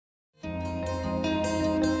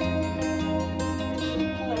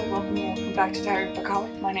welcome back to Diary of a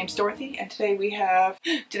College. My name's Dorothy, and today we have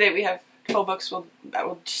 12 books that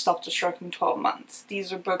will self-destruct in 12 months.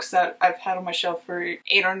 These are books that I've had on my shelf for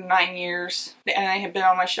 8 or 9 years, and I have been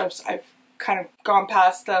on my shelves. I've kind of gone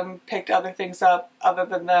past them, picked other things up other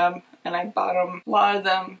than them, and I bought them. A lot of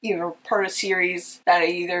them either part of series that I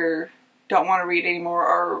either don't want to read anymore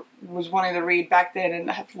or was wanting to read back then and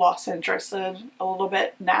have lost interest in a little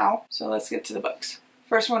bit now. So let's get to the books.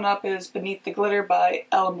 First one up is Beneath the Glitter by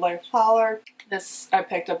Elle and Blair Fowler. This I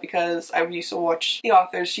picked up because I used to watch the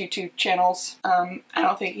author's YouTube channels. I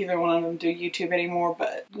don't think either one of them do YouTube anymore,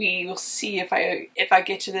 but we will see if I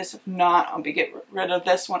get to this. If not, I'll be getting rid of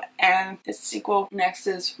this one and its sequel. Next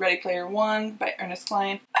is Ready Player One by Ernest,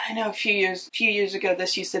 Cline. I know a few years ago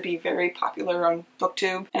this used to be very popular on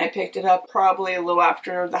BookTube, and I picked it up probably a little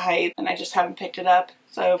after the hype, and I just haven't picked it up.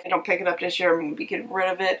 So if I don't pick it up this year, I'm going to be getting rid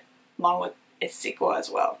of it along with its sequel as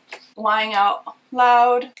well. Lying Out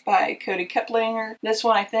Loud by Kody Keplinger. This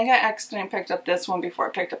one, I think I accidentally picked up this one before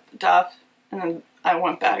I picked up the Duff, and then I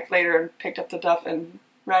went back later and picked up the Duff and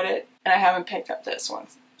read it, and I haven't picked up this one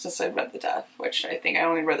since I read the Duff, which I think I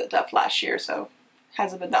only read the Duff last year, so it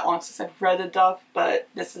hasn't been that long since I've read the Duff, but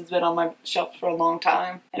this has been on my shelf for a long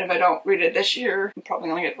time, and if I don't read it this year, I'm probably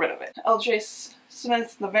going to get rid of it. L.J.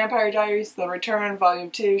 Smith's The Vampire Diaries, The Return,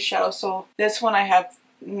 Volume 2, Shadow Soul. This one I have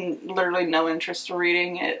literally no interest in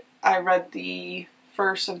reading it. I read the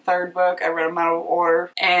first and third book. I read them out of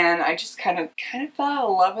order, and I just kind of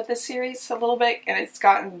fell in love with the series a little bit, and it's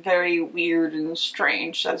gotten very weird and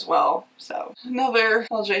strange as well. So another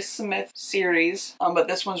L.J. Smith series, but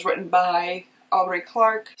this one's written by Aubrey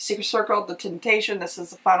Clark. Secret Circle, The Temptation. This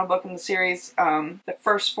is the final book in the series. The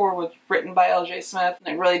first 4 was written by L.J. Smith,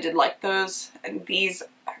 and I really did like those, and these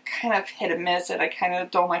are kind of hit and miss, and I kind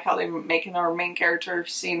of don't like how they're making our main character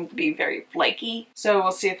seem to be very flaky. So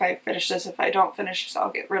we'll see if I finish this. If I don't finish this,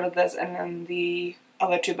 I'll get rid of this, and then the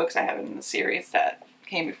other 2 books I have in the series that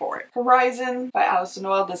came before it. Horizon by Alyson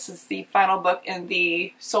Noel. This is the final book in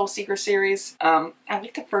the Soul Seeker series. I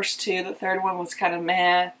like the first 2. The third one was kind of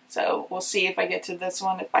meh, so we'll see if I get to this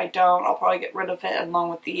one. If I don't, I'll probably get rid of it along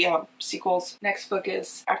with the sequels. Next book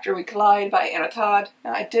is After We Collide by Todd.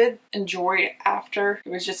 Now, I did enjoy After. It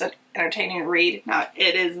was just an entertaining read. Now,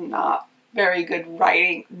 it is not very good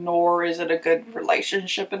writing, nor is it a good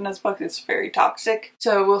relationship in this book. It's very toxic.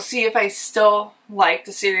 So we'll see if I still like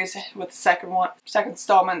the series with the second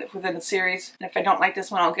installment within the series. And if I don't like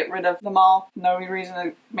this one, I'll get rid of them all. No reason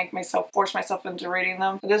to force myself into reading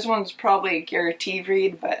them. This one's probably a guaranteed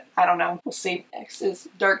read, but I don't know. We'll see. Next is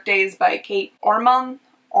Dark Days by Kate Ormand.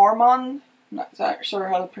 I'm not sure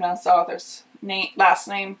how to pronounce the author's last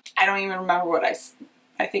name. I don't even remember what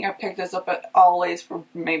I think I picked this up at Ollie's for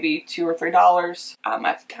maybe $2 or $3.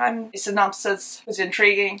 At the time, the synopsis was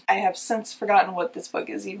intriguing. I have since forgotten what this book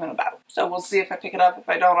is even about. So we'll see if I pick it up. If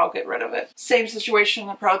I don't, I'll get rid of it. Same situation.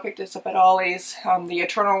 I probably picked this up at Ollie's. The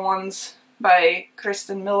Eternal Ones by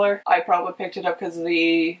Kirsten Miller. I probably picked it up because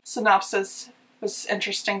the synopsis was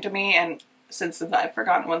interesting to me, and since then I've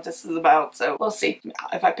forgotten what this is about, so we'll see.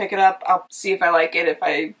 If I pick it up, I'll see if I like it. If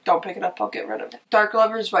I don't pick it up, I'll get rid of it. Dark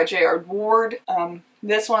Lovers by J.R. Ward.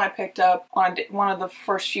 This one I picked up on one of the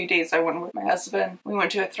first few days I went with my husband. We went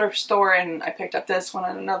to a thrift store and I picked up this one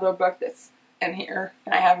and another book that's in here,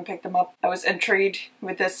 and I haven't picked them up. I was intrigued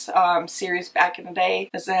with this series back in the day.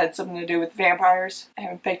 This had something to do with vampires. I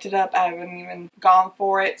haven't picked it up. I haven't even gone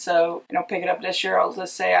for it, so I don't pick it up this year. I'll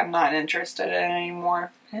just say I'm not interested in it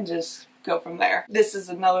anymore and just go from there. This is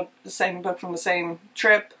the same book from the same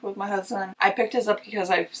trip with my husband. I picked this up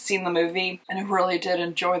because I've seen the movie, and I really did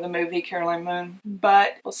enjoy the movie, Caroline Moon.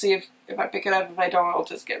 But we'll see if I pick it up. If I don't, I'll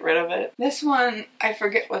just get rid of it. This one, I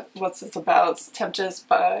forget what's this about. It's Tempest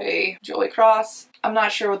by Julie Cross. I'm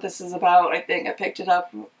not sure what this is about. I think I picked it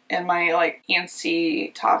up in my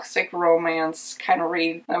antsy, toxic romance kind of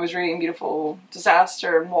read. I was reading Beautiful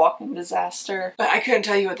Disaster and Walking Disaster, but I couldn't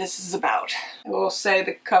tell you what this is about. I will say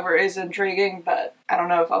the cover is intriguing, but I don't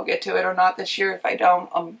know if I'll get to it or not this year. If I don't,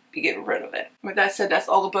 I'll be getting rid of it. With that said, that's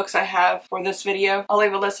all the books I have for this video. I'll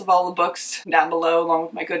leave a list of all the books down below along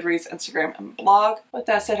with my Goodreads, Instagram, and blog. With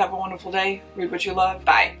that said, have a wonderful day. Read what you love.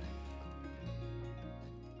 Bye.